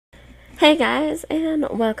Hey guys, and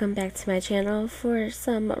welcome back to my channel for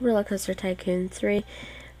some RollerCoaster Tycoon 3.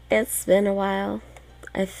 It's been a while.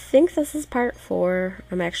 I think this is part 4.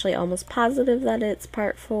 I'm actually almost positive that it's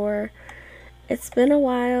part 4. It's been a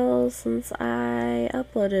while since I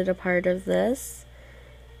uploaded a part of this,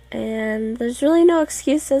 and there's really no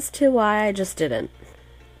excuse as to why I just didn't.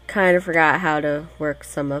 Kind of forgot how to work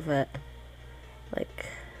some of it, like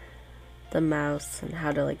the mouse and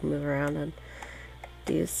how to move around and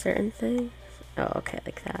do certain things. Oh, okay,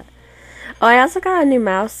 like that. Oh, I also got a new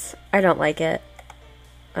mouse. I don't like it.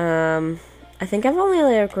 I think I've only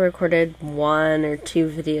recorded 1 or 2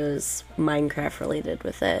 videos Minecraft related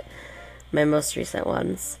with it. My most recent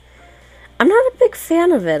ones. I'm not a big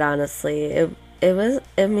fan of it, honestly.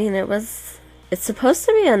 It's supposed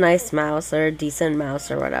to be a nice mouse or a decent mouse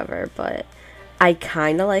or whatever, but I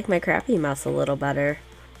kind of like my crappy mouse a little better.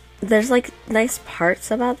 There's nice parts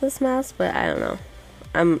about this mouse, but I don't know.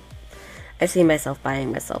 I see myself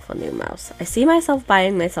buying myself a new mouse.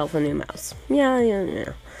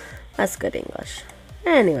 Yeah. That's good English.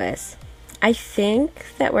 Anyways, I think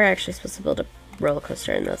that we're actually supposed to build a roller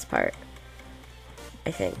coaster in this part.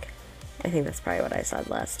 I think that's probably what I said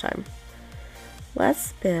last time.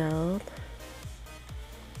 Let's build.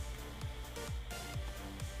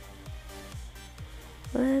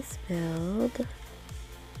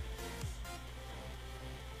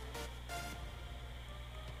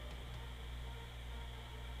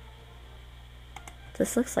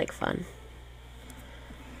 This looks like fun.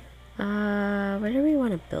 Where do we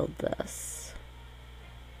want to build this?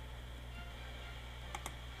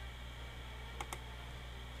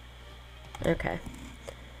 Okay.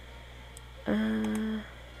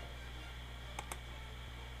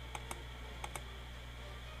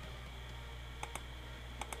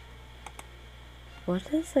 What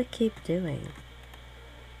does it keep doing?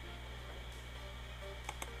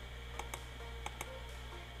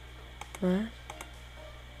 What?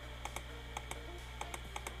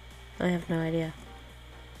 I have no idea.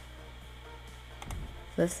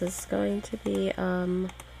 This is going to be, a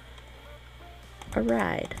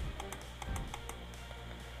ride.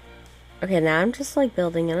 Okay, now I'm just,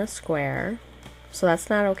 building in a square. So that's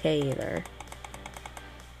not okay either.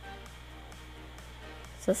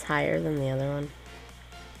 Is this higher than the other one?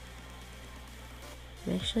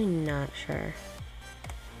 I'm actually not sure.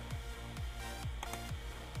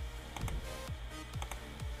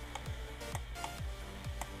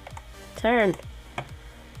 Turn.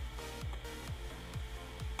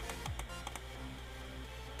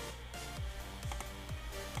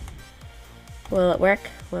 Will it work?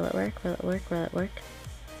 Will it work? Will it work? Will it work?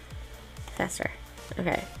 Faster.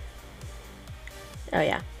 Okay. Oh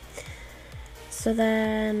yeah. So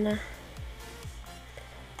then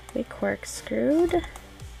we corkscrewed.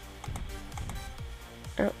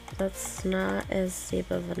 Oh, that's not as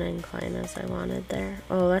steep of an incline as I wanted there.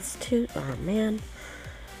 Oh, that's too. Oh man.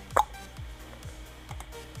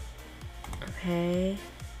 Okay.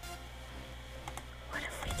 What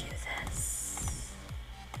if we do this?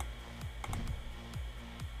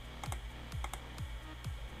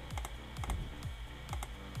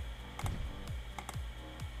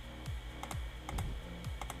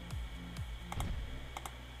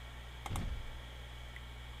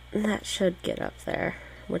 That should get up there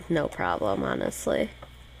with no problem, honestly.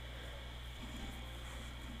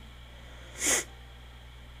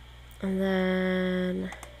 And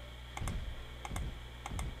then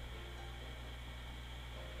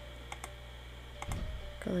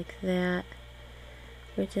go like that.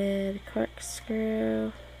 We did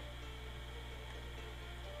corkscrew.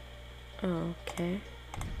 Okay.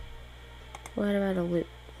 What about a loop?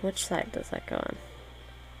 Which side does that go on?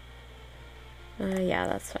 Yeah,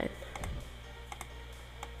 that's fine.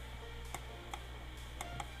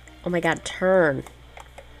 Oh my god, turn.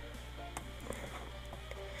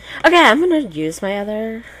 Okay, I'm gonna use my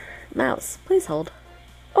other mouse. Please hold.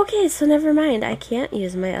 Okay, so never mind. I can't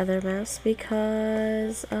use my other mouse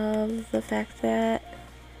because of the fact that,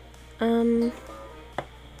 what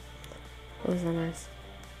was that noise?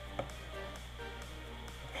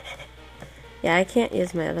 Yeah, I can't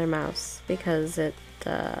use my other mouse because I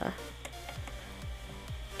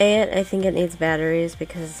think it needs batteries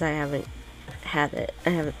because I haven't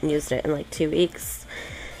used it in 2 weeks.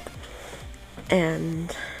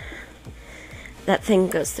 And that thing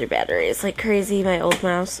goes through batteries like crazy, my old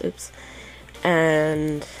mouse. Oops.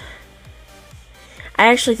 And I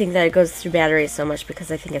actually think that it goes through batteries so much because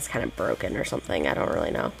I think it's kind of broken or something. I don't really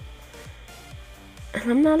know. And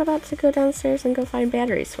I'm not about to go downstairs and go find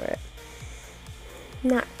batteries for it.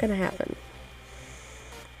 Not gonna happen.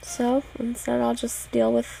 So instead I'll just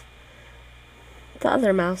deal with the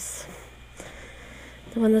other mouse.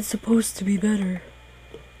 The one that's supposed to be better.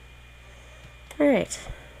 Alright.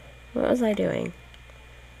 What was I doing?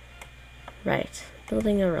 Right.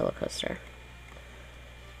 Building a roller coaster.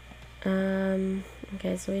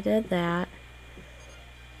 Okay, so we did that.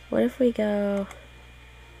 What if we go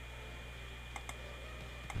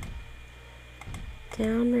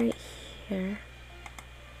down right here,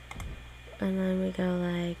 and then we go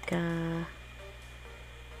like,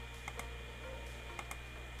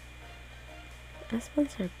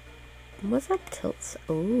 what's up tilts?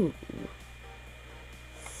 Ooh.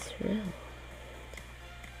 Thrill.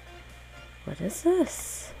 What is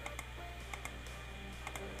this?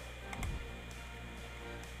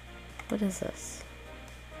 What is this?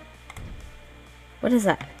 What is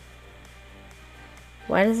that?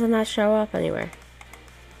 Why does it not show up anywhere?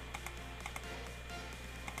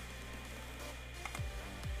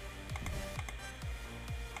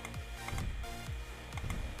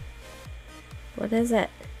 What is it?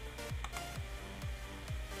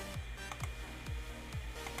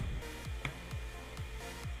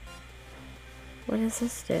 What does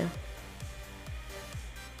this do?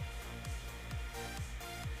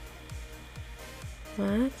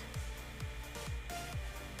 What?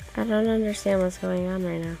 I don't understand what's going on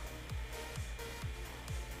right now.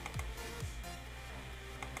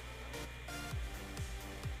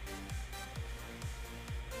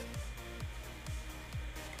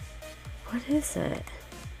 What is it?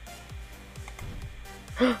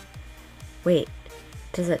 Wait,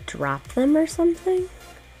 does it drop them or something?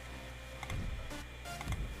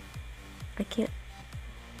 I can't.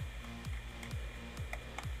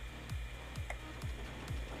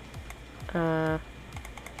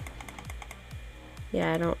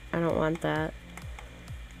 Yeah, I don't want that.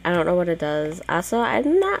 I don't know what it does. Also,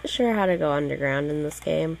 I'm not sure how to go underground in this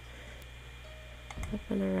game. Up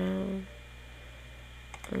and around.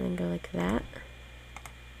 And then go like that.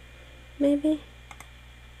 Maybe?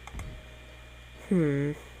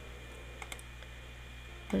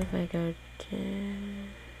 What if I go down?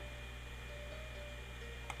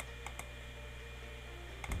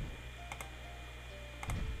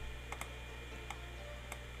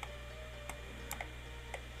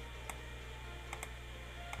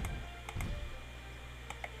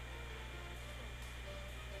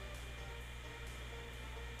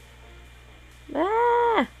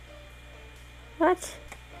 Ah! What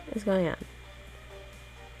is going on?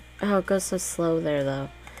 Oh, it goes so slow there, though.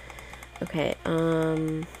 Okay,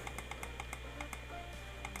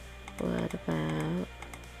 what about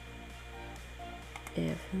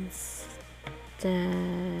if instead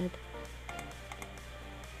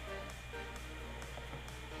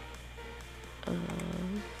of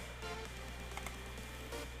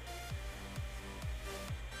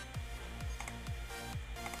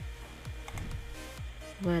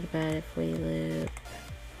what about if we loop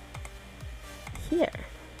here?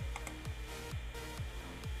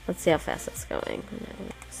 Let's see how fast it's going when it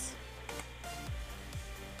loops.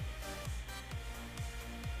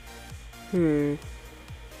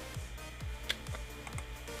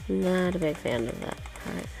 Not a big fan of that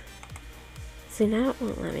part. See, now it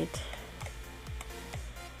won't let me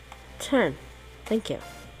turn. Thank you.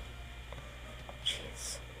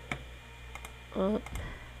 Jeez. Up.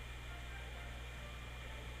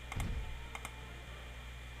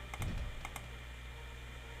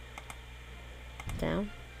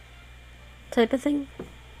 Down. Type of thing.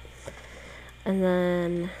 And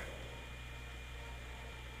then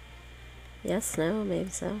yes, no, maybe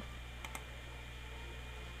so.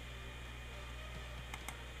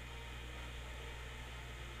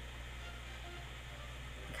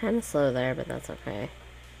 Kind of slow there, but that's okay.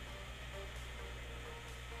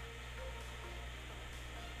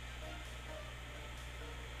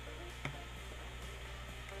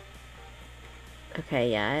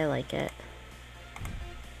 Okay, yeah, I like it.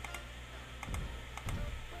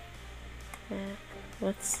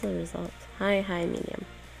 What's the result? High, high, medium.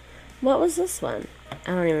 What was this one?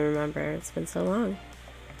 I don't even remember. It's been so long.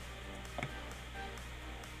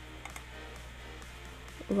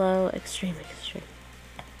 Low, extreme, extreme.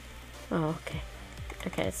 Oh, okay.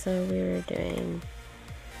 Okay, so we were doing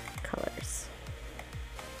colors.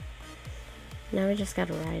 Now we just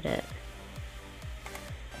gotta ride it.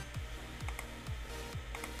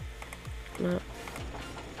 No.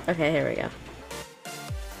 Okay, here we go.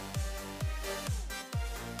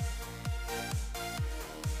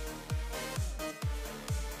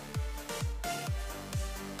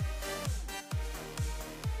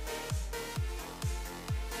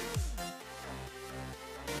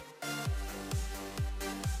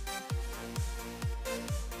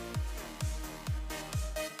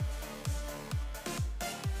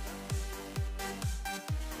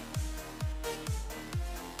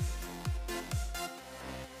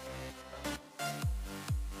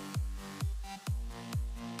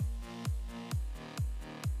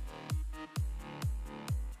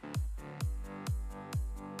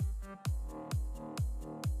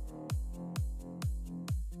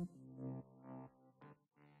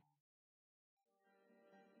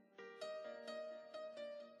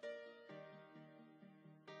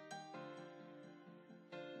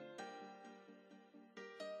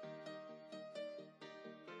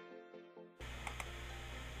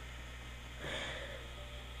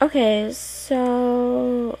 Okay,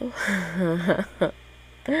 so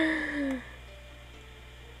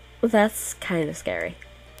that's kind of scary.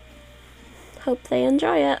 Hope they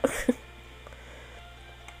enjoy it.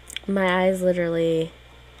 My eyes literally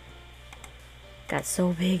got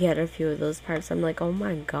so big at a few of those parts. I'm like, oh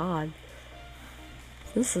my god,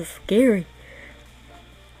 this is scary.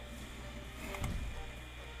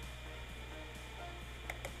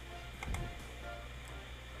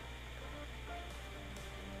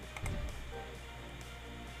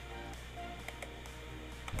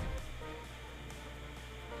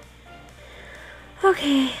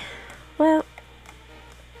 Okay, well,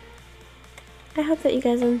 I hope that you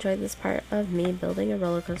guys enjoyed this part of me building a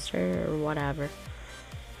roller coaster or whatever.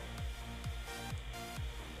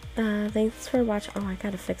 Thanks for watching. Oh, I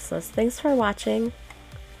gotta fix this. Thanks for watching.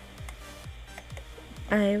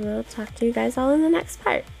 I will talk to you guys all in the next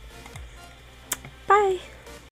part. Bye!